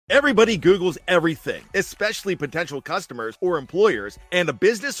Everybody Googles everything, especially potential customers or employers, and a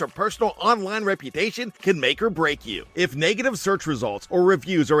business or personal online reputation can make or break you. If negative search results or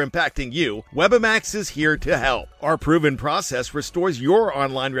reviews are impacting you, Webamax is here to help. Our proven process restores your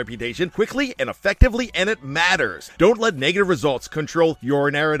online reputation quickly and effectively, and it matters. Don't let negative results control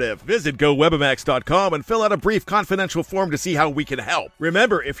your narrative. Visit GoWebamax.com and fill out a brief confidential form to see how we can help.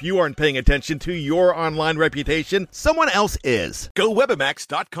 Remember, if you aren't paying attention to your online reputation, someone else is.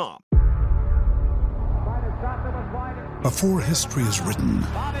 GoWebamax.com. Before history is written,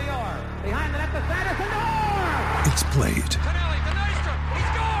 it's played.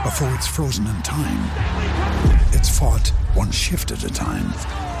 Before it's frozen in time, it's fought one shift at a time.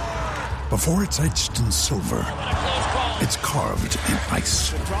 Before it's etched in silver, it's carved in ice.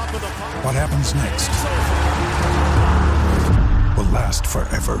 What happens next will last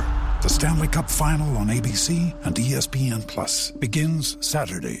forever. The Stanley Cup Final on ABC and ESPN Plus begins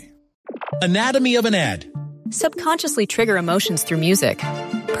Saturday. Anatomy of an ad. Subconsciously trigger emotions through music.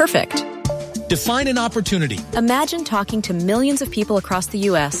 Perfect. Define an opportunity. Imagine talking to millions of people across the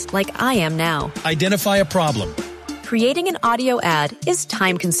U.S. like I am now. Identify a problem. Creating an audio ad is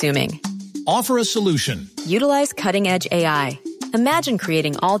time-consuming. Offer a solution. Utilize cutting-edge AI. Imagine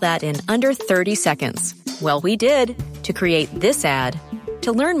creating all that in under 30 seconds. Well, we did to create this ad.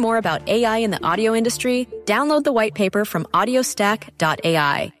 To learn more about AI in the audio industry, download the white paper from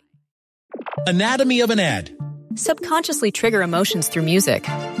audiostack.ai. Anatomy of an ad. Subconsciously trigger emotions through music.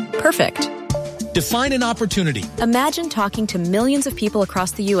 Perfect. Define an opportunity. Imagine talking to millions of people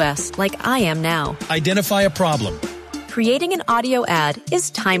across the U.S. like I am now. Identify a problem. Creating an audio ad is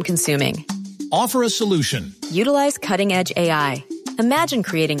time-consuming. Offer a solution. Utilize cutting-edge AI. Imagine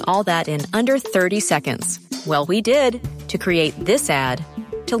creating all that in under 30 seconds. Well, we did to create this ad.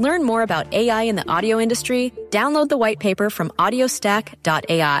 To learn more about AI in the audio industry, download the white paper from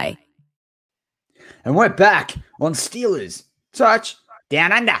audiostack.ai. And we're back on Steelers Touch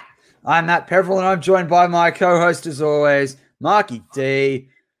Down Under. I'm Matt Peverill, and I'm joined by my co-host, as always, Marky D.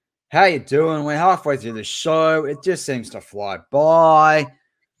 How you doing? We're halfway through the show. It just seems to fly by.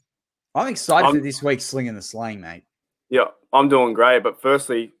 I'm excited for this week's Slinging the Slang, mate. Yeah, I'm doing great. But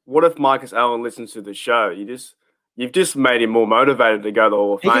firstly, what if Marcus Allen listens to the show? You've just made him more motivated to go to the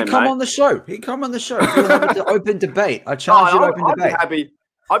Hall of Fame, He can come on the show. He can come on the show. We'll have an open debate. I challenge you to open debate.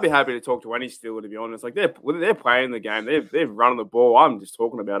 I'd be happy to talk to any Steeler, to be honest. Like they're playing the game, they're running the ball. I'm just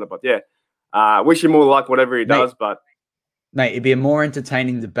talking about it, but yeah, wish him more luck, whatever he does. But mate, it'd be a more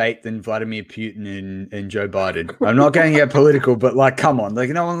entertaining debate than Vladimir Putin and Joe Biden. I'm not going to get political, but like, come on, like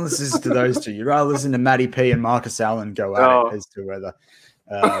no one listens to those two. You'd rather listen to Matty P and Marcus Allen go at it as to whether.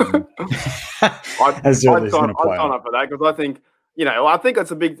 I'd sign up for that because I think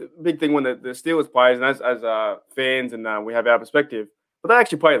it's a big thing when the Steelers players and as fans and we have our perspective. But they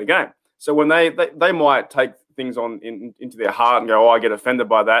actually play the game. So when they might take things into their heart and go, I get offended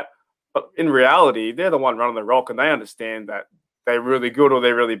by that. But in reality, they're the one running the rock and they understand that they're really good or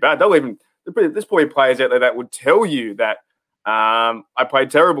they're really bad. There's probably players out there that would tell you that I played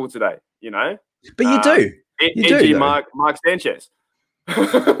terrible today, But you do. E.g. Mark Sanchez.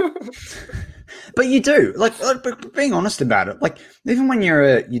 But you do. Like being honest about it. Like even when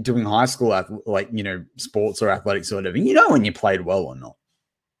you're doing high school, sports or athletics or whatever, you know when you played well or not.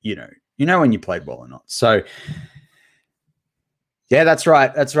 You know when you played well or not. So yeah, that's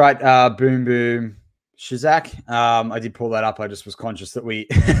right. Boom, boom, Shazak. I did pull that up. I just was conscious that we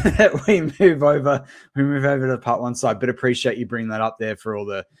move over to the part one side. But appreciate you bringing that up there for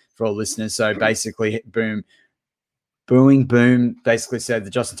all listeners. So basically, Boom basically said that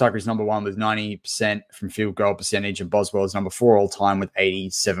Justin Tucker is number one with 90% from field goal percentage, and Boswell is number 4 all time with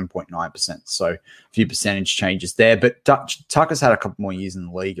 87.9%. So a few percentage changes there, but Tucker's had a couple more years in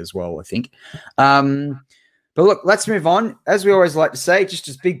the league as well, I think. But look, let's move on. As we always like to say, just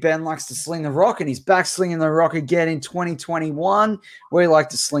as Big Ben likes to sling the rock, and he's back slinging the rock again in 2021. We like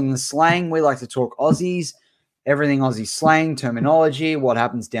to sling the slang. We like to talk Aussies, everything Aussie slang, terminology, what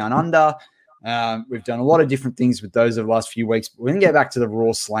happens down under. We've done a lot of different things with those over the last few weeks, but we're going to get back to the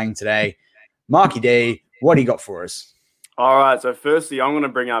raw slang today. Marky D, what do you got for us? All right. So firstly, I'm going to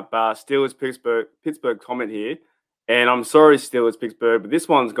bring up Steelers Pittsburgh comment here. And I'm sorry, Steelers Pittsburgh, but this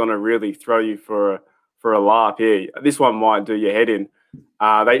one's going to really throw you for a laugh here. This one might do your head in.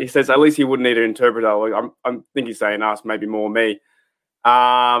 He says, at least he wouldn't need an interpreter. I think he's saying us, maybe more me.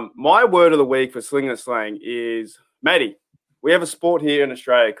 My word of the week for slinging a slang is, Matty, we have a sport here in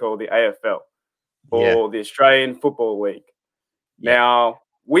Australia called the AFL. Or the Australian Football League. Yeah. Now,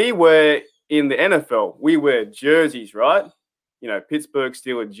 we were in the NFL. We wear jerseys, right? Pittsburgh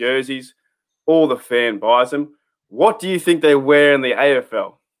Steelers jerseys. All the fan buys them. What do you think they wear in the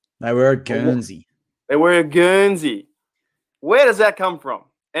AFL? They were a Guernsey. They were a Guernsey. Where does that come from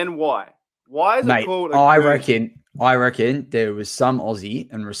and why? Why is it called a Guernsey? I reckon there was some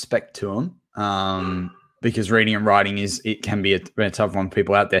Aussie, and respect to him, because reading and writing it can be a tough one for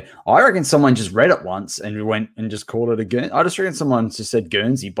people out there. I reckon someone just read it once and went and just called it a Guernsey. I just reckon someone just said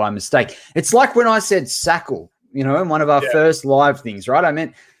Guernsey by mistake. It's like when I said sackle, in one of our first live things, right? I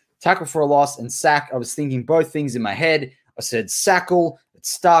meant tackle for a loss and sack. I was thinking both things in my head. I said sackle, it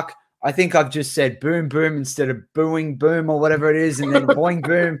stuck. I think I've just said boom, boom instead of booing, boom, or whatever it is, and then boing,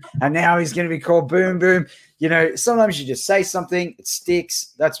 boom, and now he's going to be called boom, boom. Sometimes you just say something, it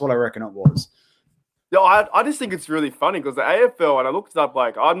sticks. That's what I reckon it was. No, I just think it's really funny because the AFL, and I looked it up,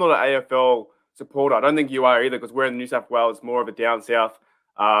 I'm not an AFL supporter. I don't think you are either because we're in New South Wales, more of a down south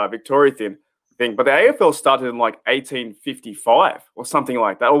Victoria thing. But the AFL started in 1855 or something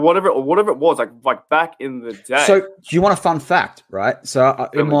like that, or whatever it was, like back in the day. So, do you want a fun fact, right? So,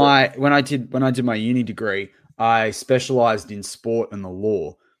 when I did my uni degree, I specialized in sport and the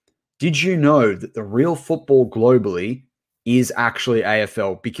law. Did you know that the real football globally is actually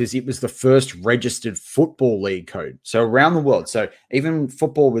AFL because it was the first registered football league code? So around the world, so even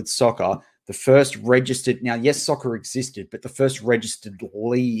football with soccer, the first registered. Now, yes, soccer existed, but the first registered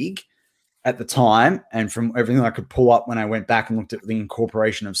league at the time, and from everything I could pull up when I went back and looked at the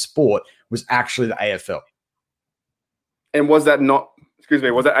incorporation of sport, was actually the AFL. And was that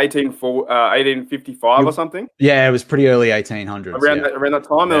 1855 or something? Yeah, it was pretty early 1800s. Around that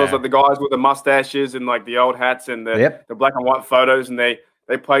time, there was the guys with the mustaches and the old hats and the black and white photos, and they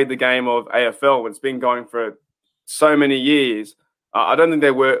played the game of AFL. It's been going for so many years. I don't think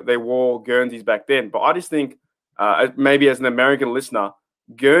they wore Guernseys back then, but I just think maybe as an American listener,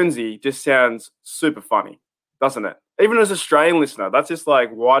 Guernsey just sounds super funny, doesn't it? Even as an Australian listener, that's just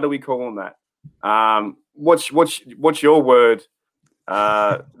why do we call them that? What's your word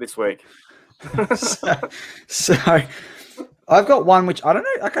this week? so I've got one which I don't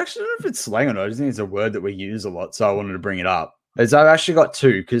know. I actually don't know if it's slang or not. I just think it's a word that we use a lot, so I wanted to bring it up. As I've actually got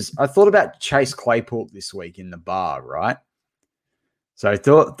two because I thought about Chase Claypool this week in the bar, right? So I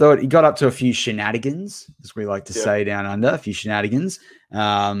thought he got up to a few shenanigans, as we like to say down under, a few shenanigans.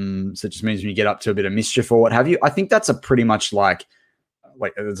 So it just means when you get up to a bit of mischief or what have you. I think that's a pretty much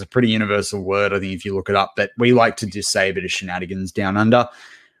it's a pretty universal word, I think, if you look it up. But we like to just say a bit of shenanigans down under.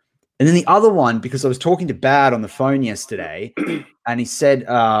 And then the other one, because I was talking to Bad on the phone yesterday, and he said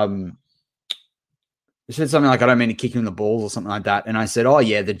something like, I don't mean to kick him in the balls or something like that. And I said, oh,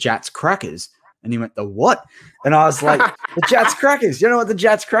 yeah, the Jats Crackers. And he went, the what? And I was like, the Jats Crackers. You know what the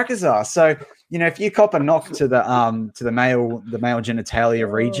Jats Crackers are? So, if you cop a knock to the male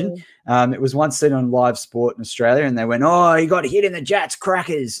genitalia region, it was once seen on live sport in Australia, and they went, oh, he got hit in the Jats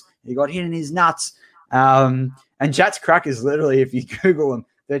Crackers. He got hit in his nuts. And Jats Crackers, literally, if you Google them,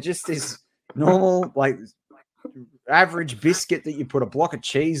 they're just this normal, average biscuit that you put a block of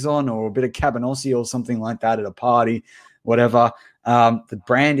cheese on or a bit of cabanossi or something like that at a party, whatever. The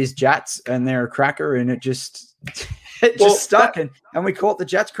brand is Jats, and they're a cracker, and it just stuck, and we call it the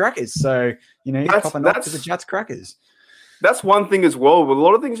Jats Crackers. So you pop a knock to the Jats Crackers. That's one thing as well. With a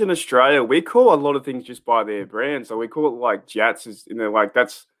lot of things in Australia, we call a lot of things just by their brand. So we call it Jats,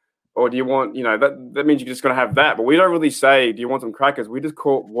 that's, or do you want, that means you're just going to have that. But we don't really say, do you want some crackers? We just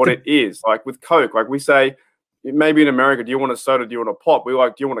call it what it is. Like with Coke, we say, maybe in America, do you want a soda? Do you want a pop?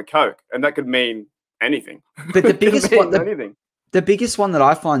 Do you want a Coke? And that could mean anything. But the biggest one, the biggest one that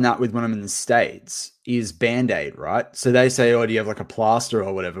I find that with when I'm in the States is Band-Aid, right? So they say, oh, do you have a plaster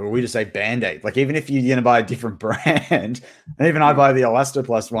or whatever? We just say Band-Aid. Even if you're going to buy a different brand, and even I buy the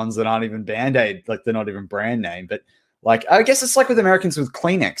Elastoplast ones that aren't even Band-Aid, they're not even brand name. But I guess it's like with Americans with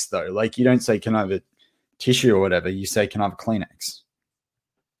Kleenex, though. You don't say, can I have a tissue or whatever? You say, can I have a Kleenex?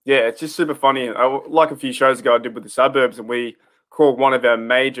 Yeah, it's just super funny. A few shows ago I did with the suburbs, and we called one of our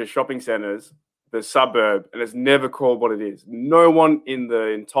major shopping centers the suburb, and it's never called what it is. No one in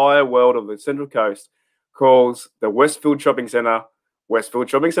the entire world of the Central Coast calls the Westfield Shopping Centre Westfield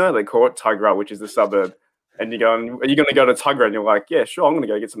Shopping Centre. They call it Tuggerah, which is the suburb. And you're going, are you going to go to Tuggerah? And you're like, yeah, sure, I'm going to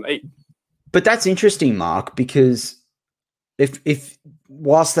go get something to eat. But that's interesting, Mark, because if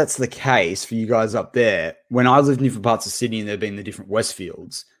whilst that's the case for you guys up there, when I lived in different parts of Sydney and there have been the different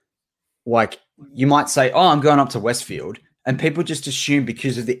Westfields, you might say, oh, I'm going up to Westfield, and people just assume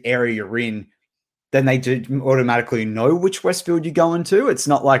because of the area you're in, then they do automatically know which Westfield you're going to. It's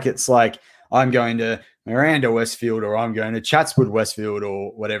not it's I'm going to Miranda Westfield or I'm going to Chatswood Westfield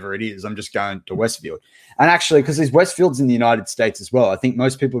or whatever it is. I'm just going to Westfield. And actually, because there's Westfields in the United States as well, I think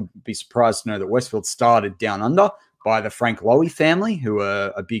most people would be surprised to know that Westfield started down under by the Frank Lowy family, who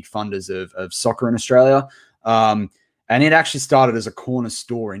are big funders of soccer in Australia. And it actually started as a corner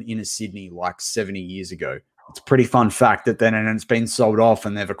store in inner Sydney like 70 years ago. It's a pretty fun fact that then and it's been sold off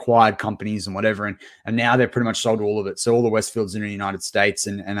and they've acquired companies and whatever. And now they're pretty much sold all of it. So all the Westfields in the United States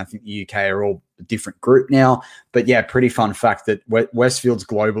and I think the UK are all a different group now. But yeah, pretty fun fact that Westfields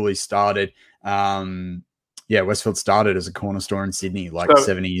globally started. Westfield started as a corner store in Sydney like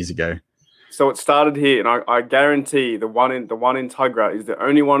 70 years ago. So it started here, and I guarantee the one in Tuggerah is the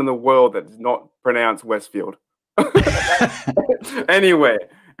only one in the world that does not pronounce Westfield. Anyway,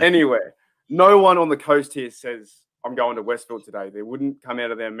 no one on the coast here says I'm going to Westfield today. They wouldn't come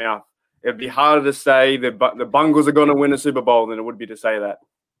out of their mouth. It'd be harder to say the Bungles are going to win a Super Bowl than it would be to say that.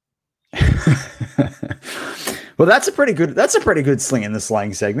 Well, that's a pretty good sling in the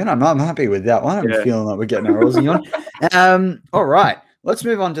slang segment. I'm happy with that one. I'm feeling like we're getting our Aussie on. All right, let's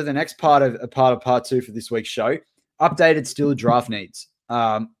move on to the next part of 2 for this week's show. Updated Steelers draft needs.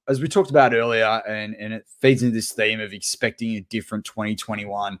 As we talked about earlier, and it feeds into this theme of expecting a different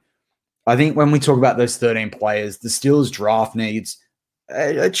 2021. I think when we talk about those 13 players, the Steelers draft needs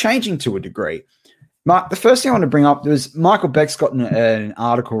are changing to a degree. Mark, the first thing I want to bring up was Michael Beck's got an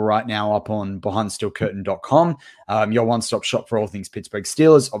article right now up on BehindTheSteelCurtain.com, your one-stop shop for all things Pittsburgh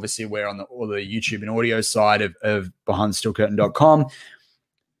Steelers. Obviously, we're on all the YouTube and audio side of BehindTheSteelCurtain.com,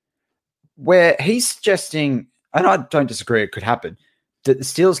 where he's suggesting, and I don't disagree, it could happen, that the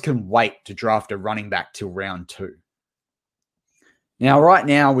Steelers can wait to draft a running back till round 2. Now, right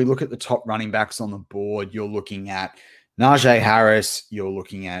now, we look at the top running backs on the board. You're looking at Najee Harris, you're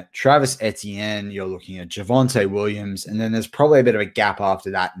looking at Travis Etienne, you're looking at Javonte Williams, and then there's probably a bit of a gap after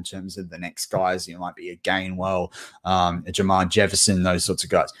that in terms of the next guys. You might be a Gainwell, a Jamar Jefferson, those sorts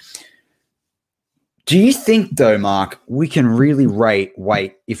of guys. Do you think, though, Mark, we can really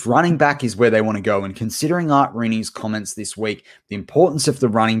wait if running back is where they want to go? And considering Art Rooney's comments this week, the importance of the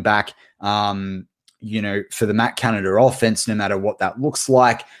running back, for the Matt Canada offense, no matter what that looks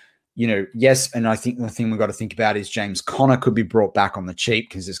like, yes. And I think the thing we've got to think about is James Conner could be brought back on the cheap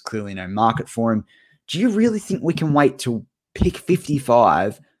because there's clearly no market for him. Do you really think we can wait till pick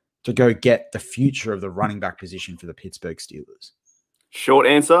 55 to go get the future of the running back position for the Pittsburgh Steelers? Short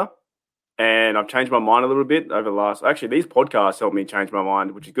answer. And I've changed my mind a little bit over the last... Actually, these podcasts helped me change my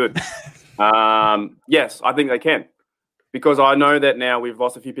mind, which is good. Yes, I think they can. Because I know that now we've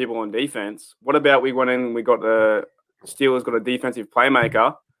lost a few people on defense. What about we went in and we got the Steelers got a defensive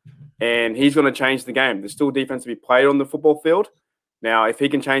playmaker and he's going to change the game. There's still defense to be played on the football field. Now, if he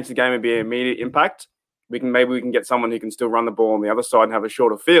can change the game and be an immediate impact, maybe we can get someone who can still run the ball on the other side and have a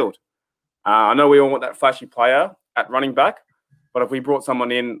shorter field. I know we all want that flashy player at running back, but if we brought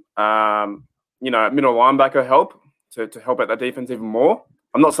someone in, middle linebacker help to help out that defense even more.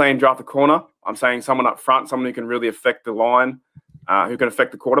 I'm not saying draft a corner. I'm saying someone up front, someone who can really affect the line, who can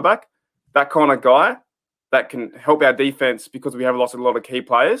affect the quarterback. That kind of guy that can help our defense because we have lost a lot of key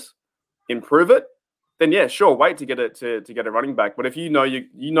players, improve it. Then yeah, sure, wait to get it to get a running back. But if you know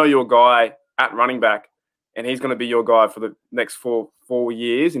your guy at running back, and he's going to be your guy for the next four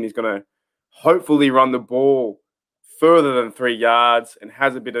years, and he's going to hopefully run the ball further than 3 yards, and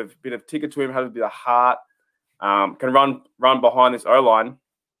has a bit of ticket to him, has a bit of heart, can run behind this O-line,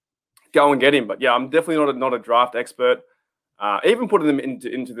 go and get him. But yeah, I'm definitely not a draft expert. Even putting them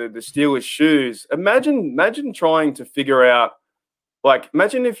into the Steelers' shoes. Imagine trying to figure out,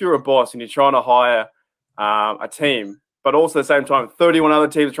 imagine if you're a boss and you're trying to hire a team, but also at the same time, 31 other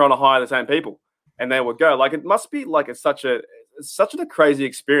teams are trying to hire the same people, and they would go. It must be it's such a crazy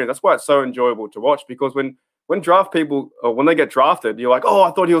experience. That's why it's so enjoyable to watch, because when draft people, or when they get drafted, you're like, oh,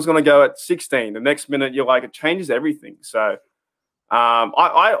 I thought he was going to go at 16. The next minute, you're like, it changes everything. So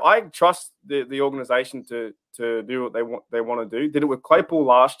I trust the organization to do what they want to do. Did it with Claypool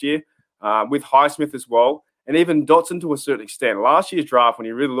last year, with Highsmith as well, and even Dotson to a certain extent. Last year's draft, when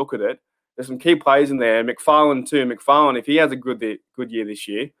you really look at it, there's some key players in there. McFarland too. McFarland, if he has a good year this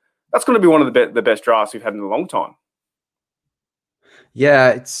year, that's going to be one of the best drafts we've had in a long time. Yeah,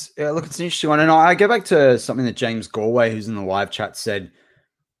 it's an interesting one. And I go back to something that James Galway, who's in the live chat, said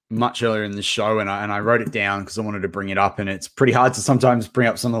much earlier in the show, and I wrote it down because I wanted to bring it up. And it's pretty hard to sometimes bring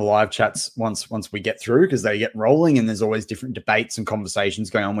up some of the live chats once we get through, because they get rolling and there's always different debates and conversations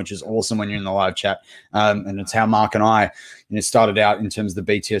going on, which is awesome when you're in the live chat. And it's how Mark and I started out in terms of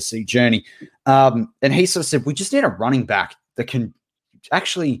the BTSC journey. And he sort of said, we just need a running back that can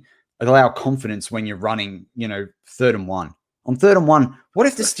actually allow confidence when you're running, 3rd and 1. On 3rd and 1, what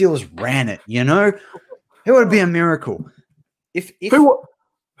if the Steelers ran it? It would be a miracle. If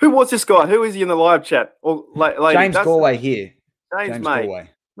Who was this guy? Who is he in the live chat? Or lady? James Galway here. James mate.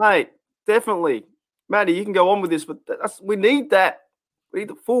 Galway. Mate, definitely. Matty, you can go on with this, but we need that. We need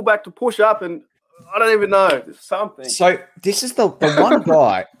the fullback to push up and I don't even know. There's something. So this is the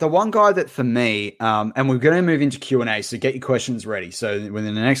one guy that for me, and we're going to move into Q&A, so get your questions ready. So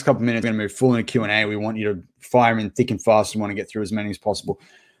within the next couple of minutes, we're going to move full into Q&A. We want you to fire in thick and fast and want to get through as many as possible.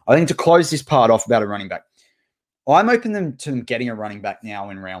 I think to close this part off about a running back, I'm open to them getting a running back now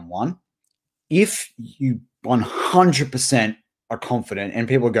in round 1. If you 100% are confident, and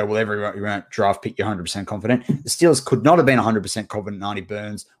people go, well, every draft pick, you're 100% confident. The Steelers could not have been 100% confident in Arnie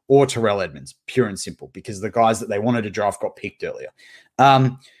Burns or Terrell Edmonds, pure and simple, because the guys that they wanted to draft got picked earlier.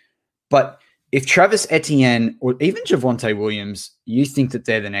 But if Travis Etienne or even Javonte Williams, you think that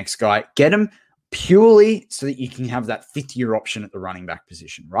they're the next guy, get them purely so that you can have that 5th-year option at the running back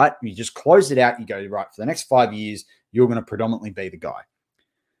position, right? You just close it out. You go, right, for the next 5 years, you're going to predominantly be the guy.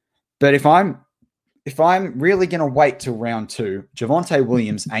 But if I'm really going to wait till round 2, Javonte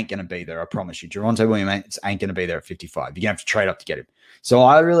Williams ain't going to be there. I promise you. Javonte Williams ain't going to be there at 55. You're going to have to trade up to get him. So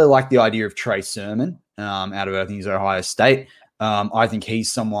I really like the idea of Trey Sermon out of, I think, Ohio State. I think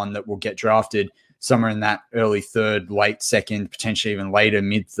he's someone that will get drafted somewhere in that early 3rd, late 2nd, potentially even later,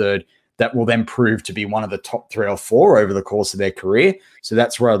 mid-3rd, that will then prove to be one of the top 3 or 4 over the course of their career. So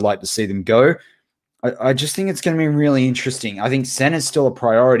that's where I'd like to see them go. I just think it's going to be really interesting. I think center is still a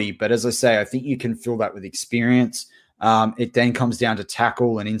priority, but as I say, I think you can fill that with experience. It then comes down to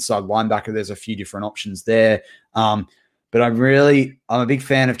tackle and inside linebacker. There's a few different options there. But I'm a big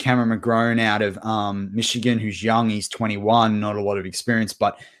fan of Cameron McGrone out of Michigan, who's young. He's 21, not a lot of experience,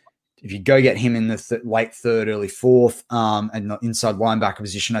 but if you go get him in the late 3rd, early 4th, and the inside linebacker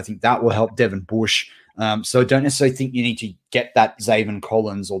position, I think that will help Devin Bush. So I don't necessarily think you need to get that Zaven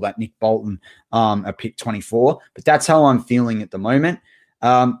Collins or that Nick Bolton at pick 24, but that's how I'm feeling at the moment.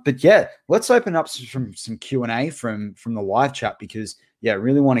 But yeah, let's open up some Q&A from the live chat because, I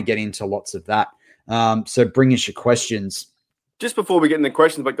really want to get into lots of that. So bring us your questions. Just before we get into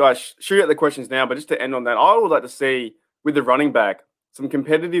questions, but guys, shoot out the questions now. But just to end on that, I would like to see with the running back some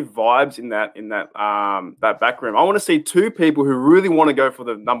competitive vibes in that back room. I want to see 2 people who really want to go for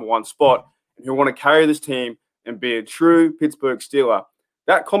the number 1 spot and who want to carry this team and be a true Pittsburgh Steeler.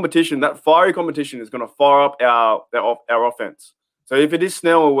 That competition, that fiery competition, is going to fire up our offense. So if it is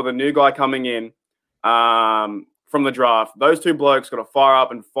Snell with a new guy coming in from the draft, those 2 blokes got to fire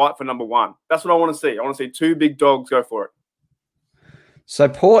up and fight for number 1. That's what I want to see. I want to see 2 big dogs go for it. So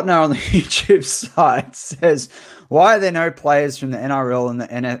Portner on the YouTube side says, why are there no players from the NRL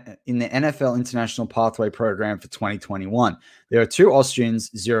in the NFL International Pathway Program for 2021? There are 2 Austrians,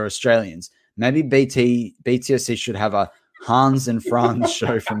 0 Australians. Maybe BTSC should have a Hans and Franz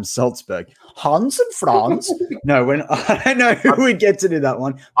show from Salzburg. Hans and Franz? No, I don't know who would get to do that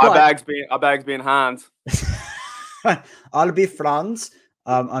one. Our bag's being Hans. I'll be Franz.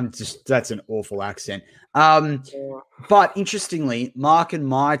 That's an awful accent. But interestingly, Mark and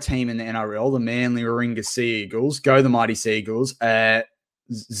my team in the NRL, the Manly Warringah Sea Eagles, go the mighty Sea Eagles,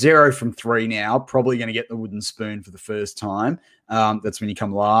 0 from 3 now, probably going to get the wooden spoon for the first time. That's when you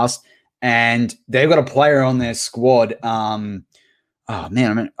come last. And they've got a player on their squad. Paseka.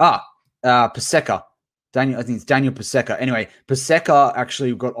 I think it's Daniel Paseka. Anyway, Paseka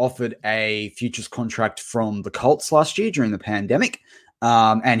actually got offered a futures contract from the Colts last year during the pandemic.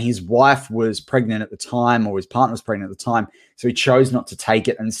 And his wife was pregnant at the time, or his partner was pregnant at the time. So he chose not to take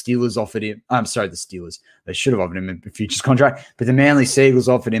it. And the Steelers offered him, the Steelers, they should have offered him a futures contract, but the Manly Sea Eagles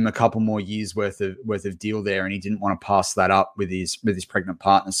offered him a couple more years worth of deal there. And he didn't want to pass that up with his pregnant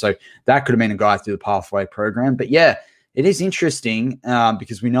partner. So that could have been a guy through the pathway program. But yeah, it is interesting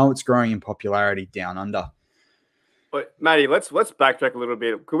because we know it's growing in popularity down under. But Matty, let's backtrack a little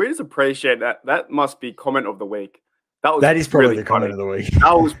bit. Could we just appreciate that? That must be comment of the week. That is probably really the comment of the week.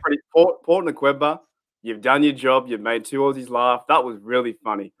 That was pretty. Port Naqueba, you've done your job. You've made 2 Aussies laugh. That was really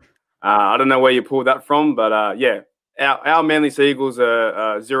funny. I don't know where you pulled that from, but our Manly Sea Eagles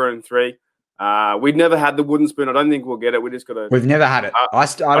are 0 and 3. We've never had the wooden spoon. I don't think we'll get it. We just got to. We've never had it. I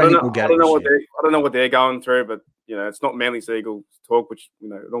don't think we'll get it. I don't know what they're going through, but it's not Manly Sea Eagles talk, which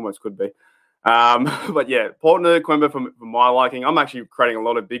it almost could be. But yeah, Portner, Quemba for my liking. I'm actually creating a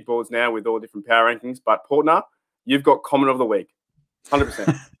lot of big boards now with all different power rankings, but Portner, you've got comment of the week,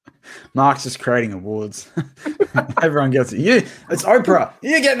 100%. Mark's just creating awards. Everyone gets it. It's Oprah.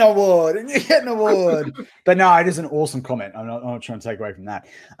 You get an award, and you get an award. But no, it is an awesome comment. I'm not trying to take away from that.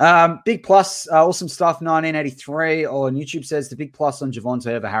 Big plus, awesome stuff. 1983 on YouTube says the big plus on Javonte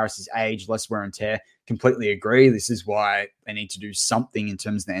over Harris's age, less wear and tear. Completely agree. This is why they need to do something in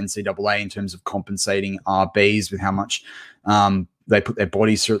terms of the NCAA, in terms of compensating RBs with how much they put their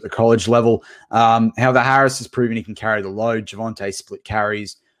bodies through at the college level. However, Harris has proven he can carry the load. Javonte split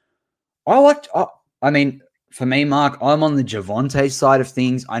carries. For me, Mark, I'm on the Javonte side of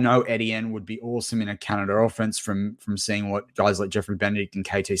things. I know Etienne would be awesome in a Canada offense from seeing what guys like Jeffrey Benedict and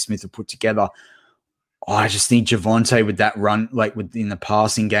KT Smith have put together. I just think Javonte with that run, like within the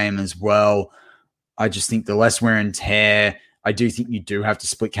passing game as well, I just think the less wear and tear, I do think you do have to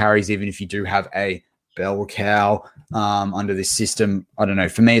split carries, even if you do have a bell cow under this system. I don't know.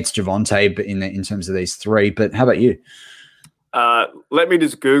 For me, it's Javonte, but in terms of these three. But how about you? Let me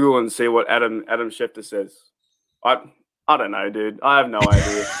just Google and see what Adam Schefter says. I don't know, dude. I have no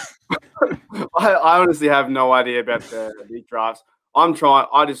idea. I honestly have no idea about the big drafts. I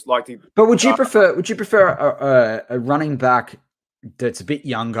just like to. But would you prefer a running back that's a bit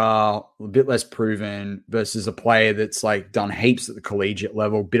younger, a bit less proven, versus a player that's like done heaps at the collegiate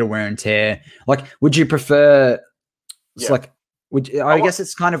level, bit of wear and tear? Like, would you prefer? It's like. I guess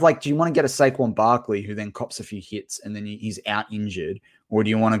it's kind of like, do you want to get a Saquon Barkley who then cops a few hits and then he's out injured? Or do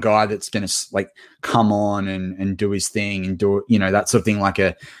you want a guy that's going to like come on and do his thing and do, that sort of thing, like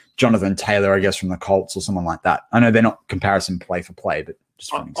a Jonathan Taylor, I guess, from the Colts or someone like that? I know they're not comparison play for play, but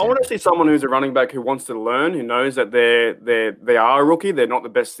just for an example. I want to see someone who's a running back who wants to learn, who knows that they are a rookie. They're not the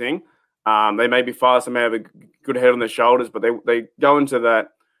best thing. They may be fast, they may have a good head on their shoulders, but they go into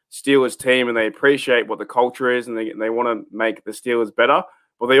that Steelers team and they appreciate what the culture is and they want to make the Steelers better,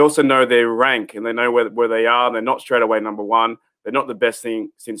 but they also know their rank and they know where they are. They're not straight away number one. They're not the best thing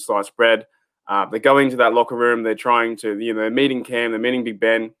since sliced bread. They're going to that locker room. They're trying to, they're meeting Cam, they're meeting Big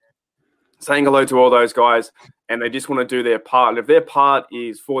Ben, saying hello to all those guys, and they just want to do their part. And if their part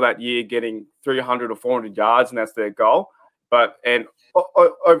is for that year getting 300 or 400 yards and that's their goal, and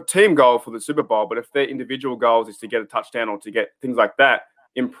a team goal for the Super Bowl, but if their individual goals is to get a touchdown or to get things like that,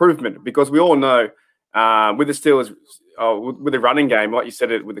 improvement, because we all know with the Steelers, with the running game, like you said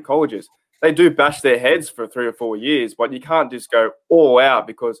it with the colleges, they do bash their heads for 3 or 4 years, but you can't just go all out,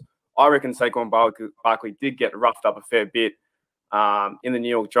 because I reckon Saquon Barkley did get roughed up a fair bit in the New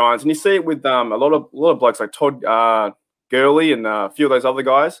York Giants, and you see it with a lot of blokes like Todd Gurley and a few of those other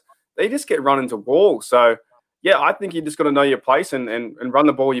guys. They just get run into walls. So yeah, I think you just got to know your place and run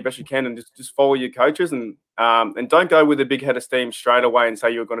the ball your best you can, and just follow your coaches and don't go with a big head of steam straight away and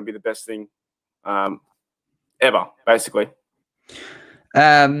say you're going to be the best thing ever, basically.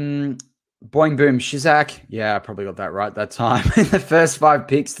 Boing boom Shizak. Yeah, I probably got that right that time. In the first 5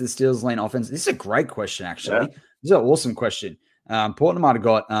 picks, the Steelers lean offense. This is a great question, actually. Yeah. This is an awesome question. Portland might have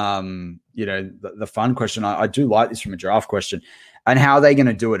got the fun question. I do like this from a draft question. And how are they going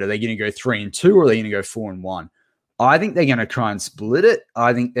to do it? Are they going to go 3-2 or are they going to go 4-1? I think they're going to try and split it.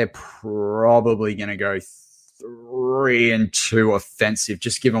 I think they're probably going to go 3-2 offensive,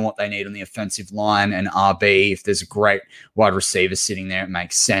 just given what they need on the offensive line and RB. If there's a great wide receiver sitting there, it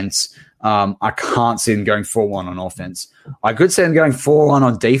makes sense. I can't see them going 4-1 on offense. I could see them going 4-1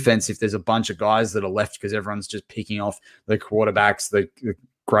 on defense if there's a bunch of guys that are left because everyone's just picking off the quarterbacks, the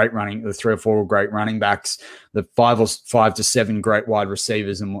 3 or 4 great running backs, the 5 to 7 great wide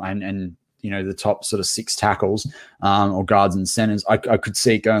receivers, and the top sort of 6 tackles or guards and centers. I could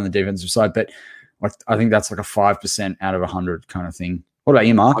see it going on the defensive side, but I think that's like a 5% out of 100 kind of thing. What about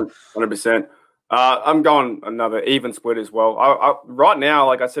you, Mark? 100%. I'm going another even split as well. Right now,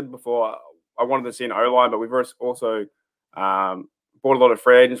 like I said before, I wanted to see an O-line, but we've also bought a lot of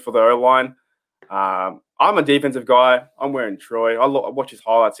free agents for the O-line. I'm a defensive guy. I'm wearing Troy. I watched his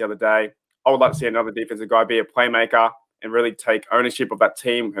highlights the other day. I would like to see another defensive guy be a playmaker and really take ownership of that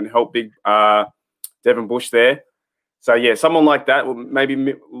team and help big Devin Bush there. So, yeah, someone like that will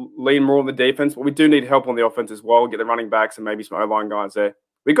maybe lean more on the defense, but we do need help on the offense as well. Get the running backs and maybe some O-line guys there.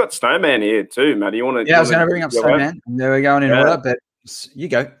 We got Snowman here too, Matt. You want to? Yeah, I was going to bring up Snowman. There we go in order, but you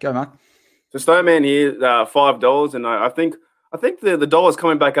go, Mark. So Snowman here, $5, and I think the dollar's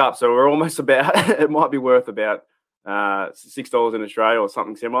coming back up, so we're almost about. It might be worth about $6 in Australia or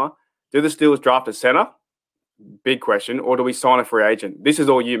something similar. Do the Steelers draft a center? Big question. Or do we sign a free agent? This is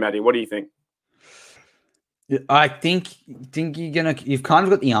all you, Matty. What do you think? I think you've kind of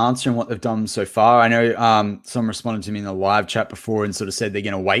got the answer in what they've done so far. I know someone responded to me in the live chat before and sort of said they're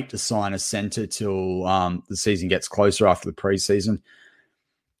going to wait to sign a center till the season gets closer after the preseason.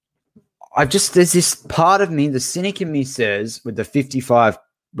 There's this part of me, the cynic in me says, with the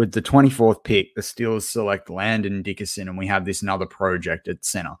 24th pick, the Steelers select Landon Dickerson and we have this another project at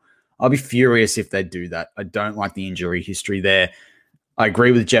center. I'll be furious if they do that. I don't like the injury history there. I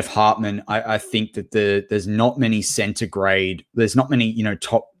agree with Jeff Hartman. I think that there's not many centigrade. There's not many,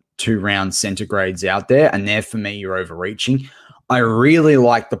 top 2 round centigrades out there. And there, for me, you're overreaching. I really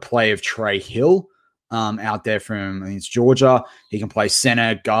like the play of Trey Hill out there from, I think it's Georgia. He can play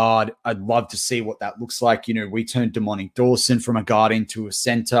center, guard. I'd love to see what that looks like. We turned Demonte Dawson from a guard into a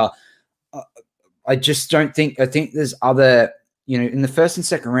center. I just don't think. I think there's other. In the first and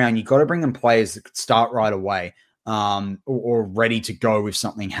second round, you got to bring in players that could start right away, or ready to go if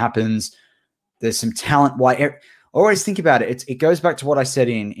something happens. There's some talent. Why? Always think about it. It goes back to what I said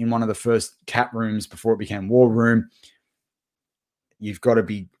in one of the first cat rooms before it became war room. You've got to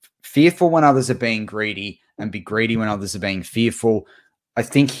be fearful when others are being greedy and be greedy when others are being fearful. I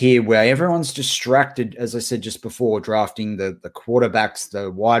think here where everyone's distracted, as I said just before, drafting the quarterbacks, the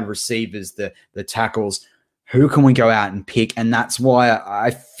wide receivers, the tackles, who can we go out and pick? And that's why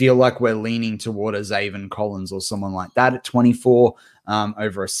I feel like we're leaning toward a Zaven Collins or someone like that at 24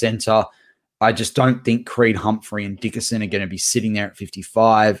 over a center. I just don't think Creed Humphrey and Dickerson are going to be sitting there at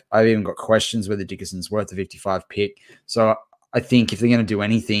 55. I've even got questions whether Dickerson's worth a 55 pick. So I think if they're going to do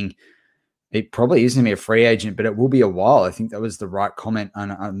anything, it probably is going to be a free agent, but it will be a while. I think that was the right comment.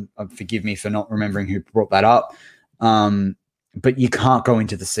 And forgive me for not remembering who brought that up. But you can't go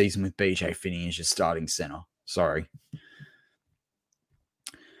into the season with BJ Finney as your starting center. Sorry.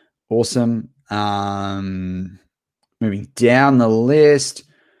 Awesome. Moving down the list.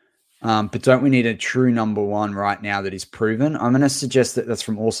 But don't we need a true number one right now that is proven? I'm going to suggest that's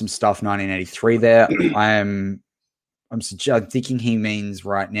from Awesome Stuff 1983 there. I'm thinking he means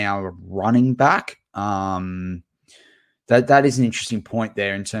right now a running back. That is an interesting point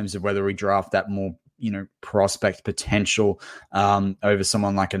there in terms of whether we draft that more, prospect potential over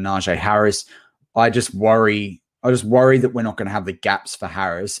someone like a Najee Harris. I just worry that we're not going to have the gaps for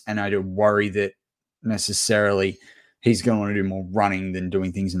Harris, and I do worry that necessarily he's going to want to do more running than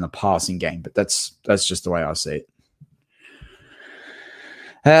doing things in the passing game. But that's just the way I see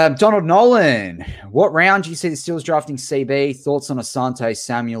it. Donald Nolan, what round do you see the Steelers drafting CB? Thoughts on Asante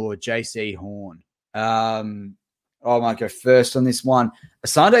Samuel or JC Horn? I might go first on this one.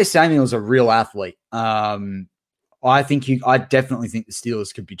 Asante Samuel is a real athlete. I definitely think the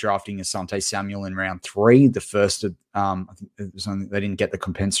Steelers could be drafting Asante Samuel in round 3. The first, I think it was only, they didn't get the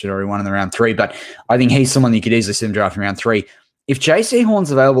compensatory one in the round 3, but I think he's someone you could easily see them drafting round 3. If JC Horn's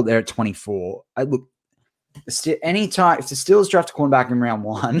available there at 24, anytime if the Steelers draft a cornerback in round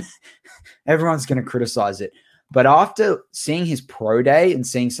 1, everyone's going to criticize it. But after seeing his pro day and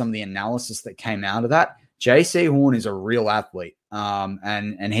seeing some of the analysis that came out of that, JC Horn is a real athlete,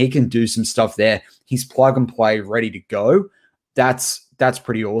 and he can do some stuff there. He's plug and play, ready to go. That's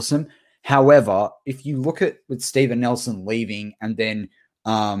pretty awesome. However, if you look at with Steven Nelson leaving and then,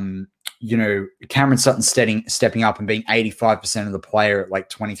 Cameron Sutton stepping up and being 85% of the player at like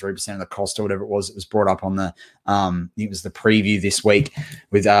 23% of the cost or whatever it was brought up on the, it was the preview this week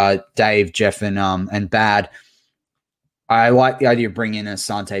with Dave, Jeff, and Bad. I like the idea of bringing in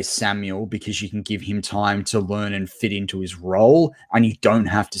Asante Samuel because you can give him time to learn and fit into his role, and you don't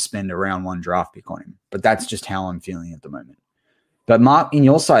have to spend a round 1 draft pick on him. But that's just how I'm feeling at the moment. But Mark, in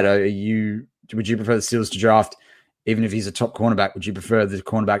your side, would you prefer the Steelers to draft, even if he's a top cornerback, would you prefer the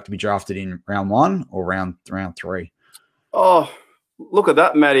cornerback to be drafted in round 1 or round 3? Oh, look at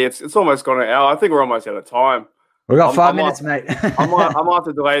that, Matty. It's almost gone an hour. I think we're almost out of time. We've got 5 minutes, mate. I might have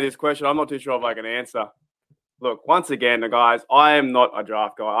to delay this question. I'm not too sure if I can answer. Look, once again, guys, I am not a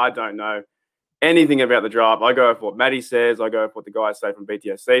draft guy. I don't know anything about the draft. I go with what Matty says. I go with what the guys say from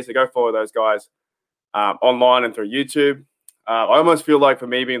BTSC. So go follow those guys online and through YouTube. I almost feel like for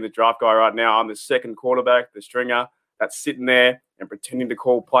me being the draft guy right now, I'm the second quarterback, the stringer that's sitting there and pretending to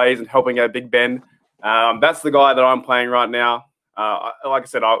call plays and helping out Big Ben. That's the guy that I'm playing right now. Like I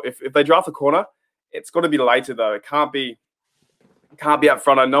said, if they draft a corner, it's got to be later though. It can't be up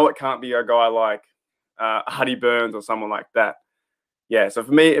front. I know it can't be a guy like Huddy Burns or someone like that. Yeah, so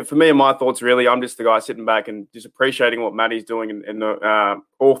for me and my thoughts, really, I'm just the guy sitting back and just appreciating what Matty's doing in the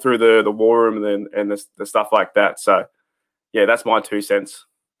all through the war room and the stuff like that. So, yeah, that's my 2 cents.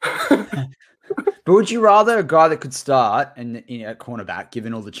 But would you rather a guy that could start at cornerback,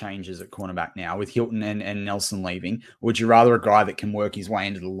 given all the changes at cornerback now with Hilton and Nelson leaving, or would you rather a guy that can work his way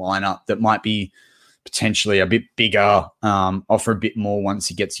into the lineup that might be potentially a bit bigger, offer a bit more once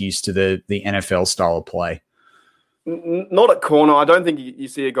he gets used to the NFL style of play? Not at corner. I don't think you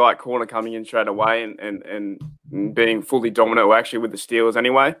see a guy at corner coming in straight away and being fully dominant, or actually with the Steelers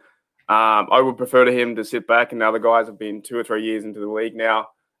anyway. I would prefer to him to sit back, and the other guys have been 2 or 3 years into the league now.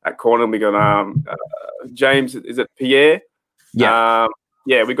 At corner, we got James, is it Pierre? Yeah.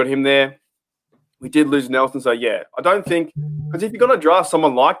 We got him there. We did lose Nelson, so yeah. I don't think, because if you're going to draft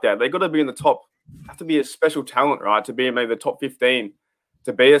someone like that, they've got to be in the top, have to be a special talent, right, to be in maybe the top 15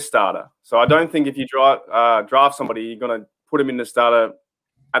 to be a starter. So I don't think if you draft somebody, you're going to put him in the starter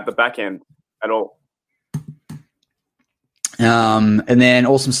at the back end at all. And then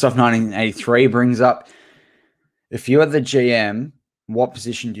Awesome Stuff 1983 brings up, if you are the GM, what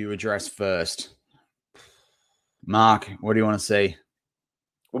position do you address first? Mark, what do you want to see?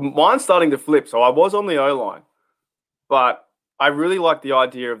 Well, mine's starting to flip. So I was on the O-line, but I really like the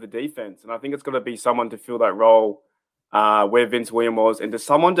idea of the defense. And I think it's got to be someone to fill that role where Vince Williams was, and to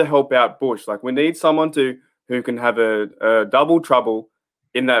someone to help out Bush. Like, we need someone who can have a double trouble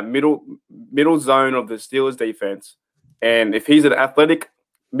in that middle zone of the Steelers defense. And if he's an athletic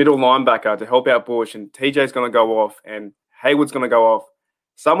middle linebacker to help out Bush, and TJ's going to go off and Hayward's going to go off,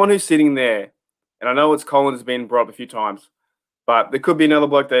 someone who's sitting there, and I know it's Collins has been brought up a few times, but there could be another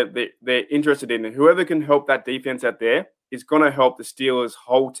bloke that they're interested in. And whoever can help that defense out there is going to help the Steelers'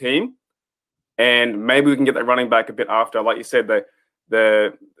 whole team. And maybe we can get that running back a bit after. Like you said,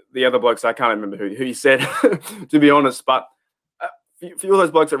 the other blokes, I can't remember who you said, to be honest. But a few of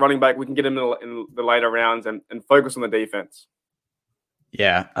those blokes at running back, we can get them in the later rounds and focus on the defense.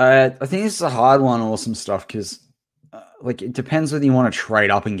 Yeah, I think this is a hard one, awesome stuff, because it depends whether you want to trade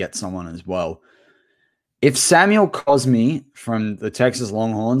up and get someone as well. If Samuel Cosmi from the Texas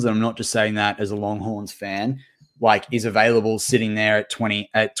Longhorns, and I'm not just saying that as a Longhorns fan, is available sitting there at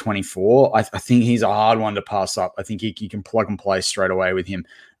 24, I think he's a hard one to pass up. I think you can plug and play straight away with him.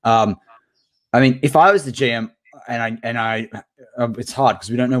 If I was the GM, and I it's hard because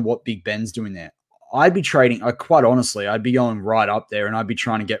we don't know what Big Ben's doing there. I'd be trading. Quite honestly, I'd be going right up there, and I'd be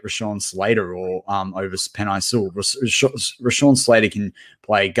trying to get Rashawn Slater or over Penei Sewell. Rashawn Slater can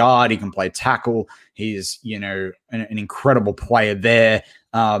play guard. He can play tackle. He's an incredible player there.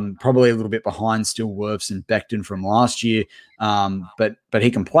 Probably a little bit behind still Wirfs and Becton from last year, but he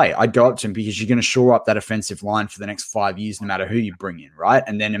can play. I'd go up to him because you're going to shore up that offensive line for the next 5 years, no matter who you bring in, right?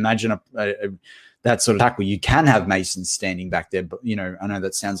 And then imagine that sort of tackle. You can have Mason standing back there, but I know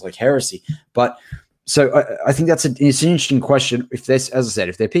that sounds like heresy, but so I think it's an interesting question. If there's, as I said,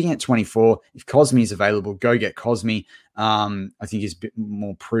 if they're picking at 24, if Cosmi is available, go get Cosmi. I think he's a bit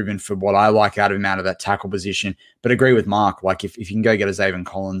more proven for what I like out of him out of that tackle position, but agree with Mark. If you can go get a Zaven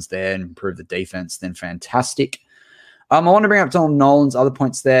Collins there and improve the defense, then fantastic. I want to bring up Donald Nolan's other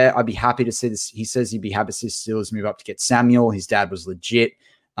points there. I'd be happy to see this. He says he'd be happy to see Steelers move up to get Samuel. His dad was legit.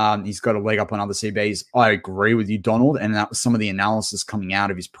 He's got a leg up on other CBs. I agree with you, Donald, and that was some of the analysis coming out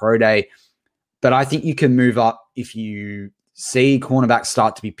of his pro day. But I think you can move up if you see cornerbacks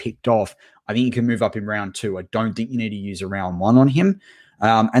start to be picked off. I think you can move up in round 2. I don't think you need to use a round 1 on him.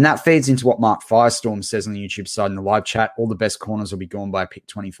 And that feeds into what Mark Firestorm says on the YouTube side in the live chat. All the best corners will be gone by pick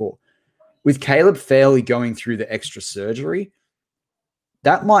 24. With Caleb Fairley going through the extra surgery,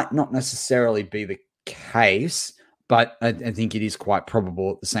 that might not necessarily be the case, but I think it is quite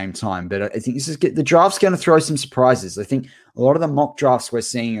probable at the same time. But I think the draft's going to throw some surprises. I think a lot of the mock drafts we're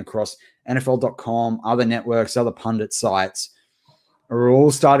seeing across NFL.com, other networks, other pundit sites are all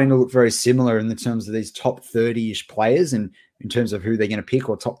starting to look very similar in the terms of these top 30-ish players and in terms of who they're going to pick,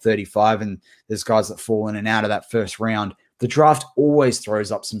 or top 35. And there's guys that fall in and out of that first round. The draft always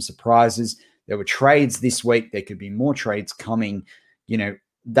throws up some surprises. There were trades this week. There could be more trades coming.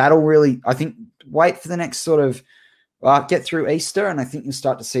 That'll really, I think, wait for the next sort of get through Easter, and I think you'll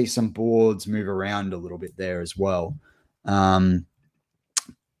start to see some boards move around a little bit there as well.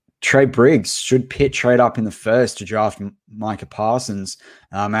 Trey Briggs, should Pitt trade up in the first to draft Micah Parsons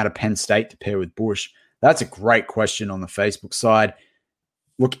out of Penn State to pair with Bush? That's a great question on the Facebook side.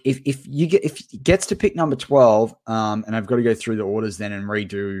 Look, if he gets to pick number 12, and I've got to go through the orders then and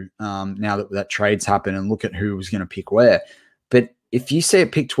redo now that trade's happened and look at who was going to pick where. But if you see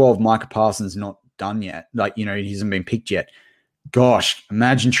at pick 12, Micah Parsons not done yet, he hasn't been picked yet. Gosh,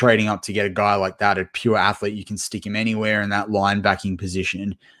 imagine trading up to get a guy like that, a pure athlete. You can stick him anywhere in that linebacking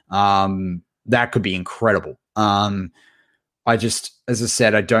position. That could be incredible. As I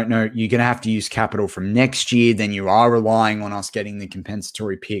said, I don't know. You're going to have to use capital from next year. Then you are relying on us getting the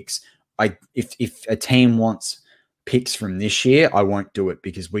compensatory picks. If a team wants picks from this year, I won't do it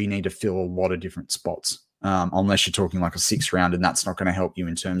because we need to fill a lot of different spots. Unless you're talking like a 6th round, and that's not going to help you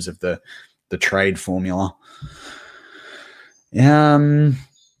in terms of the trade formula.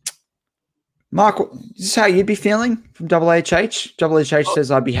 Mark, is this how you'd be feeling from HHH? HHH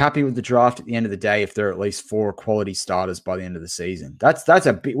says, I'd be happy with the draft at the end of the day if there are at least 4 quality starters by the end of the season. That's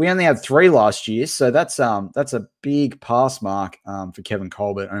a big, we only had 3 last year, so that's a big pass mark for Kevin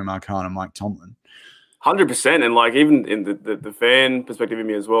Colbert, Omar Khan, and Mike Tomlin. 100%, and even in the fan perspective of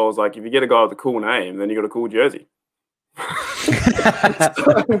me as well, is if you get a guy with a cool name, then you got a cool jersey.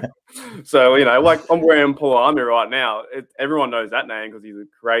 So I'm wearing Palami right now. Everyone knows that name because he's a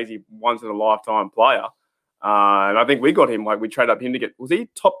crazy once-in-a-lifetime player. And I think we got him. We traded up him to get. Was he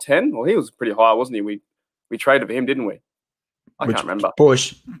top 10? Well, he was pretty high, wasn't he? We traded for him, didn't we? I can't remember.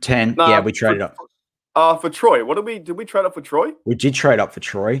 Bush 10. No, yeah, we traded up. For Troy. Did we trade up for Troy? We did trade up for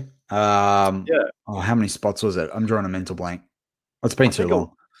Troy. How many spots was it? I'm drawing a mental blank. It's been too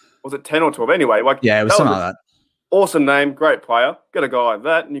long. Was it 10 or 12? Anyway, it was something like that. Awesome name, great player. Got a guy like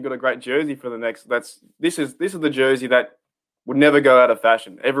that, and you've got a great jersey for the next. This is the jersey that would never go out of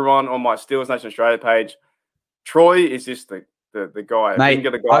fashion. Everyone on my Steelers Nation Australia page, Troy is just the guy. Mate, I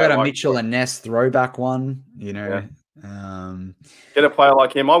got a Mitchell and Ness throwback one. You know, get a player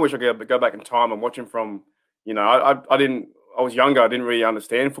like him. I wish I could go back in time and watch him from. You know, I was younger. I didn't really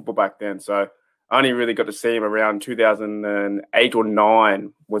understand football back then, so I only really got to see him around 2008 or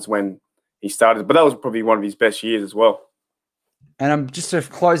 9 was when he started. But that was probably one of his best years as well. And just to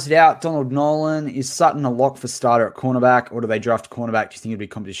close it out, Donald Nolan, is Sutton a lock for starter at cornerback, or do they draft a cornerback? Do you think it'd be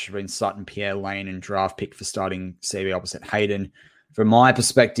competition between Sutton, Pierre Lane, and draft pick for starting CB opposite Hayden? From my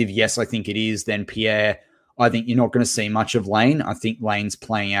perspective, yes, I think it is. Then Pierre, I think you're not going to see much of Lane. I think Lane's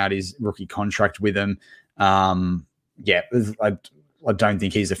playing out his rookie contract with him. I don't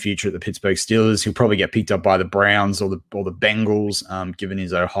think he's the future at the Pittsburgh Steelers. He'll probably get picked up by the Browns or the Bengals, given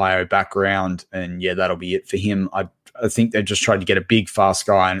his Ohio background. And that'll be it for him. I think they've just tried to get a big, fast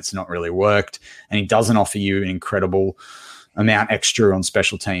guy, and it's not really worked. And he doesn't offer you an incredible amount extra on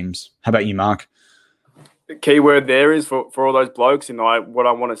special teams. How about you, Mark? The key word there is for all those blokes, and what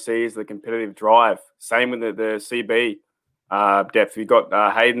I want to see is the competitive drive. Same with the CB depth. We've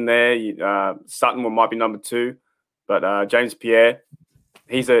got Hayden there. Sutton might be number 2. But James Pierre,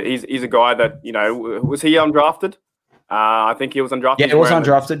 he's a guy that, you know, was he undrafted? I think he was undrafted. Yeah, he was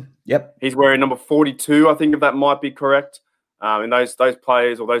undrafted. Yep. He's wearing number 42, I think, if that might be correct. And those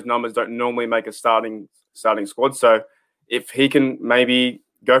players or those numbers don't normally make a starting squad. So if he can maybe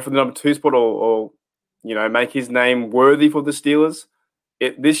go for the number 2 spot or you know, make his name worthy for the Steelers,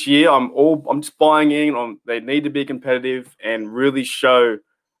 this year I'm just buying in on they need to be competitive and really show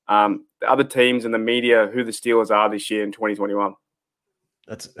the other teams and the media who the Steelers are this year in 2021.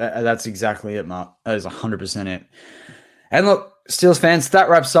 That's exactly it, Mark. That is 100% it. And look, Steelers fans, that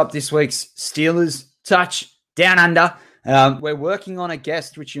wraps up this week's Steelers Touch Down Under. We're working on a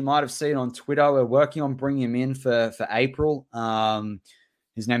guest, which you might have seen on Twitter. We're working on bringing him in for April.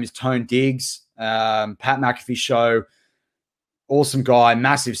 His name is Tone Diggs, Pat McAfee show. Awesome guy,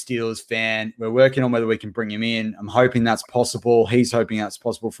 massive Steelers fan. We're working on whether we can bring him in. I'm hoping that's possible. He's hoping that's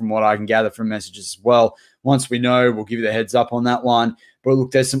possible from what I can gather from messages as well. Once we know, we'll give you the heads up on that one. But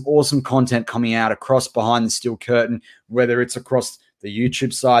look, there's some awesome content coming out across Behind the Steel Curtain, whether it's across the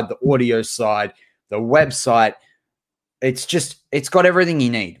YouTube side, the audio side, the website. It's got everything you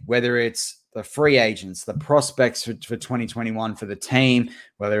need, whether it's the free agents, the prospects for 2021 for the team,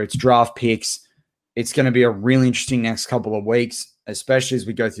 whether it's draft picks. It's going to be a really interesting next couple of weeks, especially as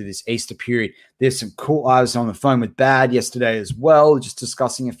we go through this Easter period. There's some cool. I was on the phone with Bad yesterday as well, just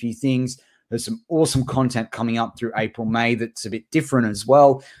discussing a few things. There's some awesome content coming up through April, May that's a bit different as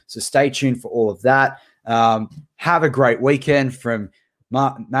well. So stay tuned for all of that. Have a great weekend from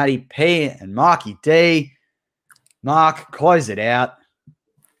Matty P and Marky D. Mark, close it out.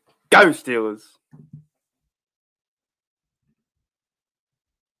 Go Steelers.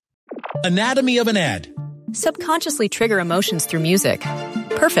 Anatomy of an ad. Subconsciously trigger emotions through music.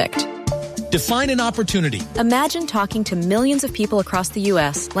 Perfect. Define an opportunity. Imagine talking to millions of people across the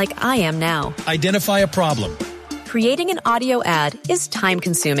U.S. like I am now. Identify a problem. Creating an audio ad is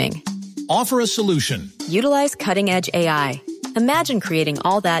time-consuming. Offer a solution. Utilize cutting-edge AI. Imagine creating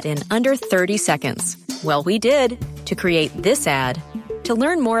all that in under 30 seconds. Well, we did to create this ad. To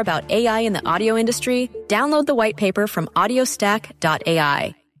learn more about AI in the audio industry, download the white paper from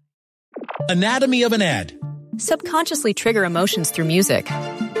audiostack.ai. Anatomy of an ad. Subconsciously trigger emotions through music.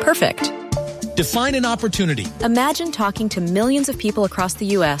 Perfect. Define an opportunity. Imagine talking to millions of people across the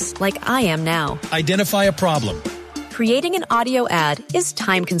U.S. like I am now. Identify a problem. Creating an audio ad is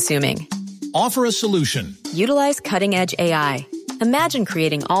time-consuming. Offer a solution. Utilize cutting-edge AI. Imagine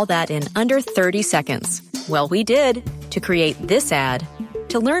creating all that in under 30 seconds. Well, we did to create this ad.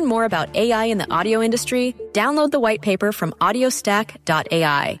 To learn more about AI in the audio industry, download the white paper from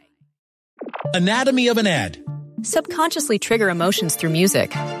audiostack.ai. Anatomy of an ad. Subconsciously trigger emotions through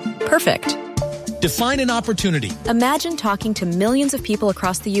music. Perfect. Define an opportunity. Imagine talking to millions of people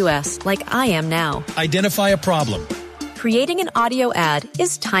across the U.S. like I am now. Identify a problem. Creating an audio ad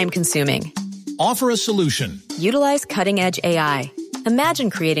is time-consuming. Offer a solution. Utilize cutting-edge AI. Imagine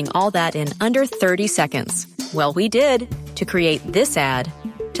creating all that in under 30 seconds. Well, we did to create this ad.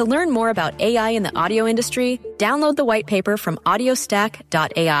 To learn more about AI in the audio industry, download the white paper from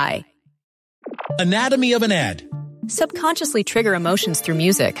audiostack.ai. Anatomy of an ad. Subconsciously trigger emotions through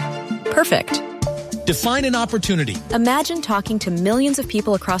music. Perfect. Define an opportunity. Imagine talking to millions of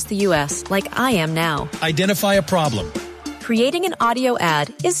people across the U.S. like I am now. Identify a problem. Creating an audio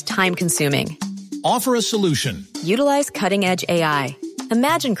ad is time-consuming. Offer a solution. Utilize cutting-edge AI.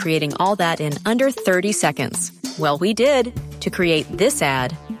 Imagine creating all that in under 30 seconds. Well, we did to create this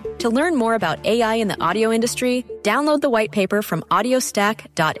ad. To learn more about AI in the audio industry, download the white paper from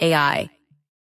audiostack.ai.